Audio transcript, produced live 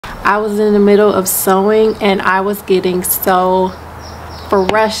I was in the middle of sewing and I was getting so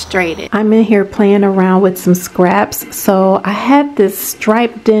frustrated. I'm in here playing around with some scraps. So I had this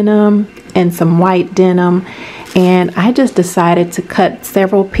striped denim and some white denim, and I just decided to cut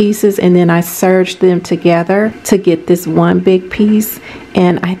several pieces and then I serged them together to get this one big piece.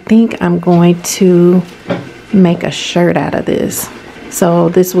 And I think I'm going to make a shirt out of this. So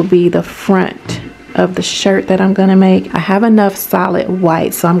this will be the front of the shirt that I'm gonna make. I have enough solid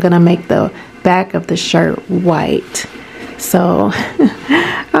white, so I'm gonna make the back of the shirt white. So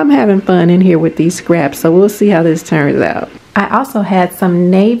I'm having fun in here with these scraps, so we'll see how this turns out. I also had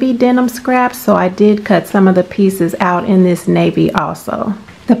some navy denim scraps, so I did cut some of the pieces out in this navy also.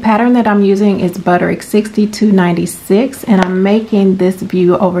 The pattern that I'm using is Butterick 6296, and I'm making this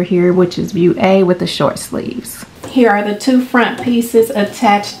view over here, which is view A with the short sleeves. Here are the two front pieces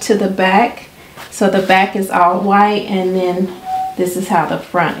attached to the back. So the back is all white, and then this is how the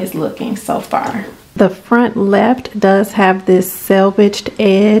front is looking so far. The front left does have this selvaged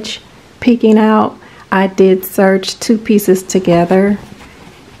edge peeking out. I did serge two pieces together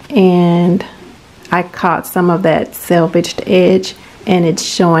and I caught some of that selvaged edge and it's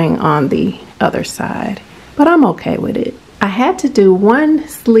showing on the other side, but I'm okay with it. I had to do one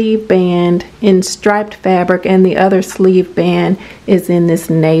sleeve band in striped fabric and the other sleeve band is in this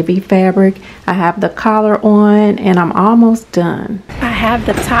navy fabric. I have the collar on and I'm almost done. I have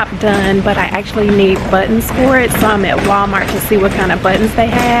the top done, but I actually need buttons for it, so I'm at Walmart to see what kind of buttons they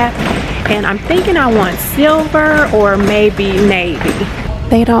have. And I'm thinking I want silver or maybe navy.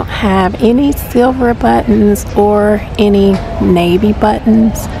 They don't have any silver buttons or any navy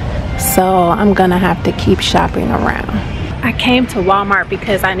buttons, so I'm gonna have to keep shopping around. I came to Walmart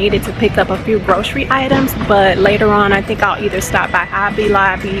because I needed to pick up a few grocery items, but later on I think I'll either stop by Hobby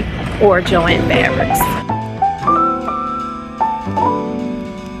Lobby or Joann Fabrics.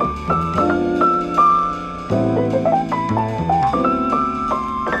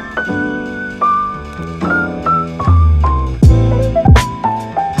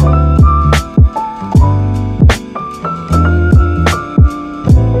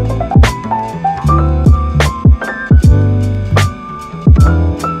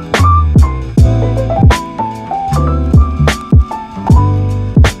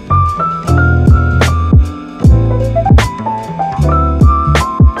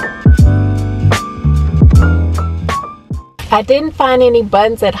 I didn't find any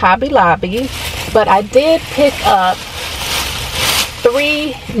buttons at Hobby Lobby, but I did pick up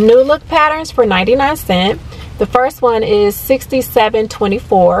 3 new look patterns for 99 cents. The first one is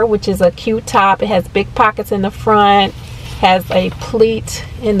 6724, which is a cute top. It has big pockets in the front, has a pleat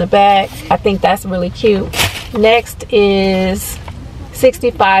in the back. I think that's really cute. Next is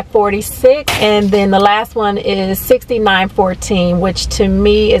 6546, and then the last one is 6914, which to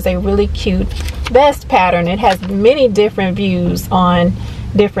me is a really cute vest pattern. It has many different views on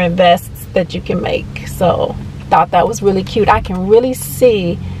different vests that you can make, so thought that was really cute. I can really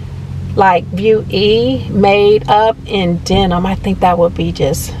see like view E made up in denim. I think that would be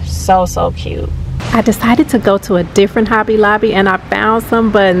just so cute. I decided to go to a different Hobby Lobby and I found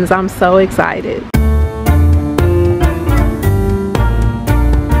some buttons. I'm so excited.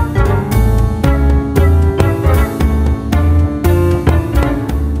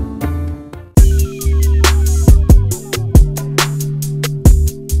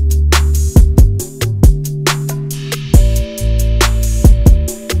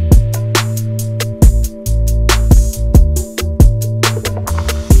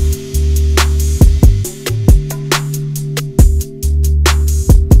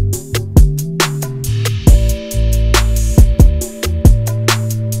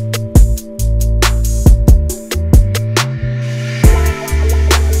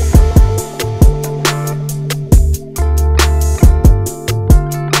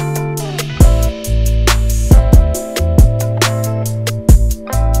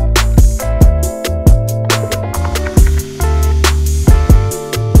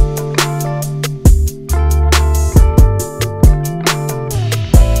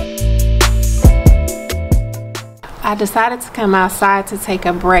 I decided to come outside to take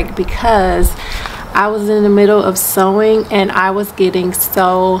a break because I was in the middle of sewing and I was getting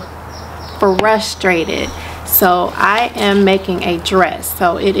so frustrated. So I am making a dress.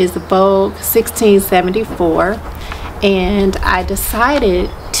 So it is Vogue 1674, and I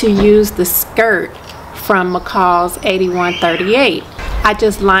decided to use the skirt from McCall's 8138. I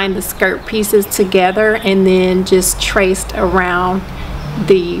just lined the skirt pieces together and then just traced around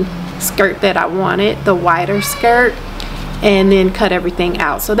the skirt that I wanted, the wider skirt, and then cut everything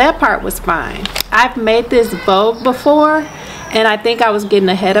out. So that part was fine. I've made this Vogue before and I think I was getting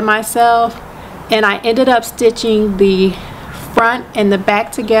ahead of myself, and I ended up stitching the front and the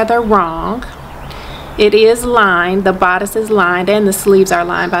back together wrong. It is lined, the bodice is lined, and the sleeves are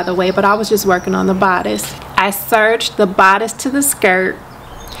lined, by the way, but I was just working on the bodice. I serged the bodice to the skirt,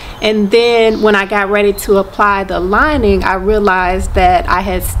 and then when I got ready to apply the lining, I realized that I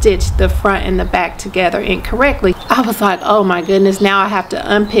had stitched the front and the back together incorrectly. I was like, oh my goodness, now I have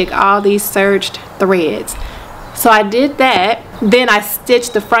to unpick all these serged threads. So I did that. Then I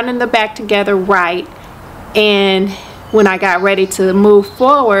stitched the front and the back together right, and when I got ready to move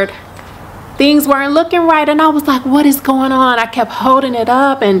forward, things weren't looking right, and I was like, what is going on? I kept holding it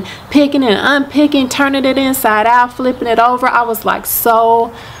up and picking and unpicking, turning it inside out, flipping it over. I was like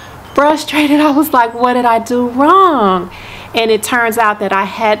so frustrated. I was like, what did I do wrong? And it turns out that I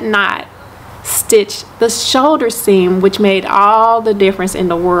had not stitched the shoulder seam, which made all the difference in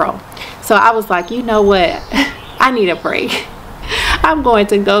the world. So I was like, you know what? I need a break. I'm going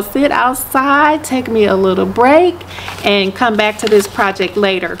to go sit outside, take me a little break, and come back to this project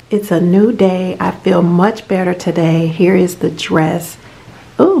later. It's a new day. I feel much better today. Here is the dress.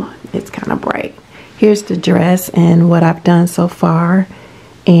 Oh, it's kind of bright. Here's the dress and what I've done so far.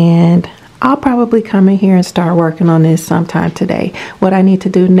 And I'll probably come in here and start working on this sometime today. What I need to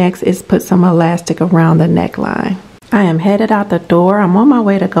do next is put some elastic around the neckline. I am headed out the door. I'm on my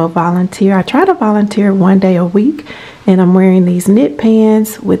way to go volunteer. I try to volunteer one day a week, and I'm wearing these knit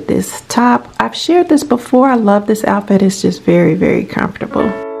pants with this top. I've shared this before. I love this outfit. It's just very, very comfortable.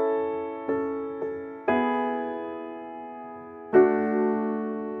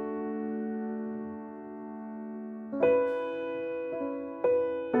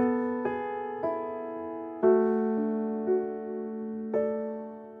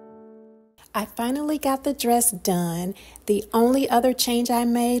 I finally got the dress done. The only other change I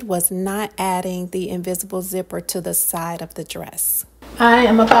made was not adding the invisible zipper to the side of the dress. I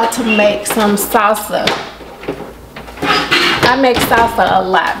am about to make some salsa. I make salsa a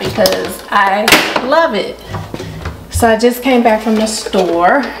lot because I love it. So I just came back from the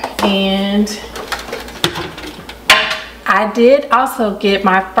store, and I did also get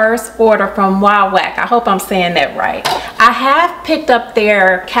my first order from Wawak. I hope I'm saying that right. I have picked up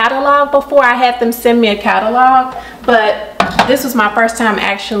their catalog before. I had them send me a catalog, but this was my first time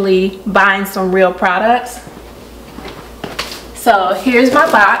actually buying some real products. So here's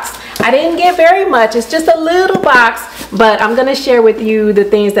my box. I didn't get very much. It's just a little box, but I'm gonna share with you the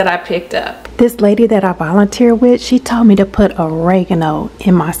things that I picked up. This lady that I volunteer with, she told me to put oregano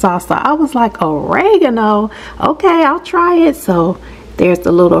in my salsa. I was like, oregano? Okay, I'll try it. So there's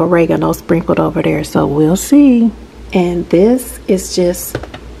the little oregano sprinkled over there, so we'll see. And this is just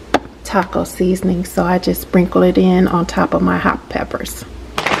taco seasoning, so I just sprinkle it in on top of my hot peppers.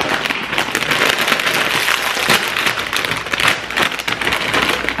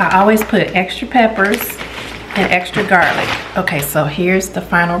 I always put extra peppers and extra garlic. Okay, so here's the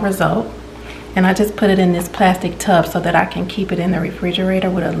final result. And I just put it in this plastic tub so that I can keep it in the refrigerator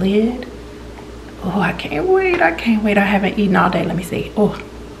with a lid. Oh, I can't wait. I can't wait. I haven't eaten all day. Let me see. Oh.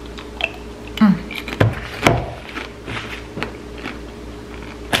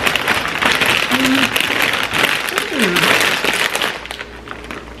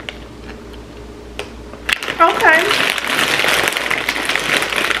 Okay.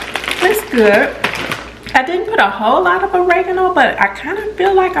 That's good. I didn't put a whole lot of oregano, but I kind of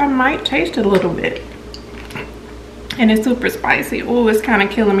feel like I might taste it a little bit. And it's super spicy. Oh, it's kind of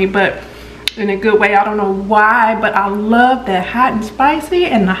killing me, but in a good way. I don't know why, but I love that hot and spicy,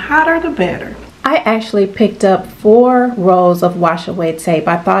 and the hotter the better. I actually picked up 4 rolls of wash away tape.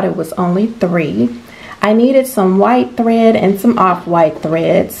 I thought it was only 3. I needed some white thread and some off-white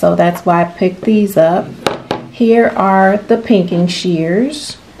thread, so that's why I picked these up. Here are the pinking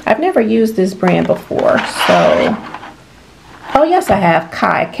shears. I've never used this brand before, so, oh yes I have,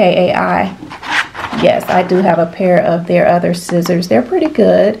 Kai, K-A-I. Yes, I do have a pair of their other scissors. They're pretty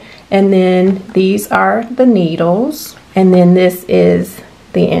good. And then these are the needles, and then this is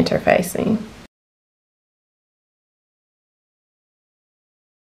the interfacing.